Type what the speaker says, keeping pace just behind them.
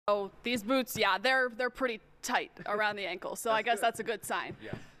Oh, these boots, yeah, they're pretty tight around the ankle, so I guess that's a good sign.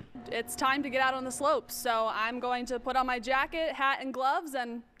 Yes. It's time to get out on the slopes, so I'm going to put on my jacket, hat, and gloves,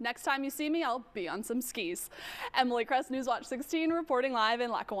 and next time you see me, I'll be on some skis. Emily Kress, Newswatch 16, reporting live in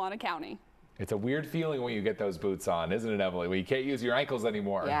Lackawanna County. It's a weird feeling when you get those boots on, isn't it, Emily? When you can't use your ankles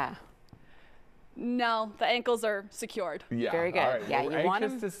anymore. Yeah. No, the ankles are secured. Yeah. Very good. All right. Yeah, We're you want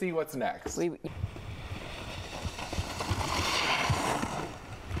anxious to see what's next.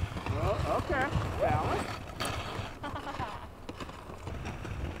 Oh, okay. Balance.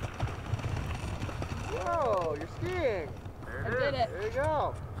 Whoa, you're skiing. I did it. There you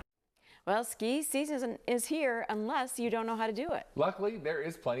go. Well, ski season is here unless you don't know how to do it. Luckily, there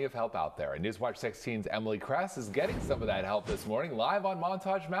is plenty of help out there. And Newswatch 16's Emily Kress is getting some of that help this morning live on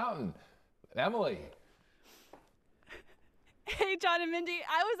Montage Mountain. Emily. Hey, John and Mindy,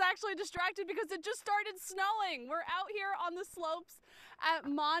 I was actually distracted because it just started snowing. We're out here on the slopes at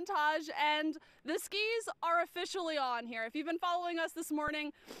Montage, and the skis are officially on here. If you've been following us this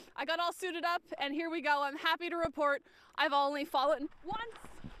morning, I got all suited up, and here we go. I'm happy to report I've only fallen once.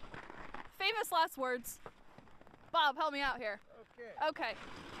 Famous last words. Bob, help me out here. Okay.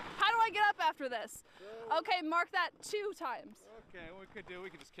 How do I get up after this? Okay, mark that 2 times. Okay, what we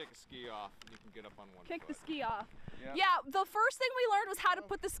could just kick a ski off and you can get up on one Kick foot. the ski off. Yeah. Yeah, the first thing we learned was how to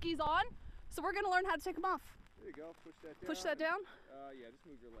put the skis on, so we're gonna learn how to take them off. There you go. Push that down. Push that down. Yeah, just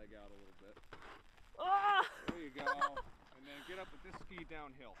move your leg out a little bit. Ah! There you go. And then get up with this ski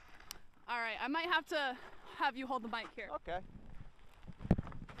downhill. All right, I might have to have you hold the mic here. Okay.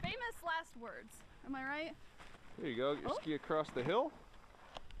 Famous last words. Am I right? There you go. Get your ski across the hill.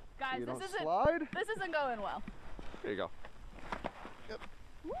 Guys, You this don't isn't slide. this isn't going well. There you go.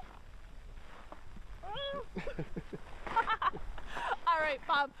 All right,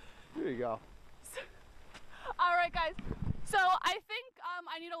 Bob. There you go. All right, guys. So I think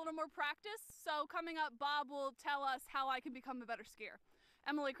I need a little more practice. So coming up, Bob will tell us how I can become a better skier.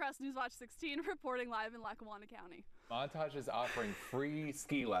 Emily Kress, Newswatch 16, reporting live in Lackawanna County. Montage is offering free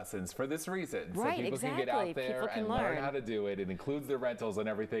ski lessons for this reason. Right, so people can get exactly. out there People can and learn learn. how to do it. It includes the rentals and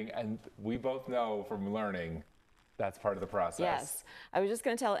everything. And we both know from learning that's part of the process. Yes. I was just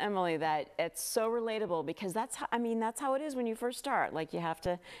going to tell Emily that it's so relatable because that's how it is when you first start. Like, you have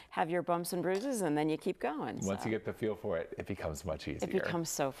to have your bumps and bruises and then you keep going. Once so. you get the feel for it, it becomes much easier. It becomes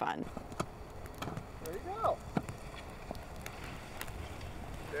so fun. There you go.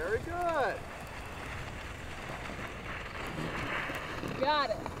 Very good.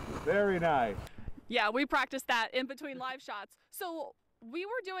 Got it. Very nice. Yeah, we practiced that in between live shots. So we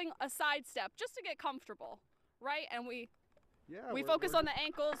were doing a side step just to get comfortable, right? And we focus on the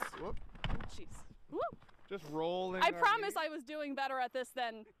ankles. Whoop. Oh, jeez. Woo. Just rolling. I promise I was doing better at this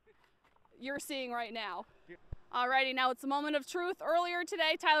than you're seeing right now. Alrighty, now it's a moment of truth. Earlier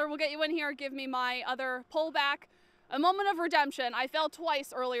today, Tyler will get you in here, give me my other pull back. A moment of redemption. I fell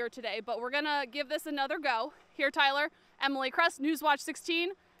twice earlier today, but we're gonna give this another go. Here, Tyler. Emily Kress, Newswatch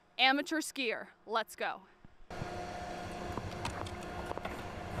 16, amateur skier. Let's go.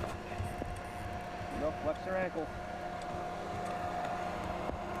 No, flex your ankle.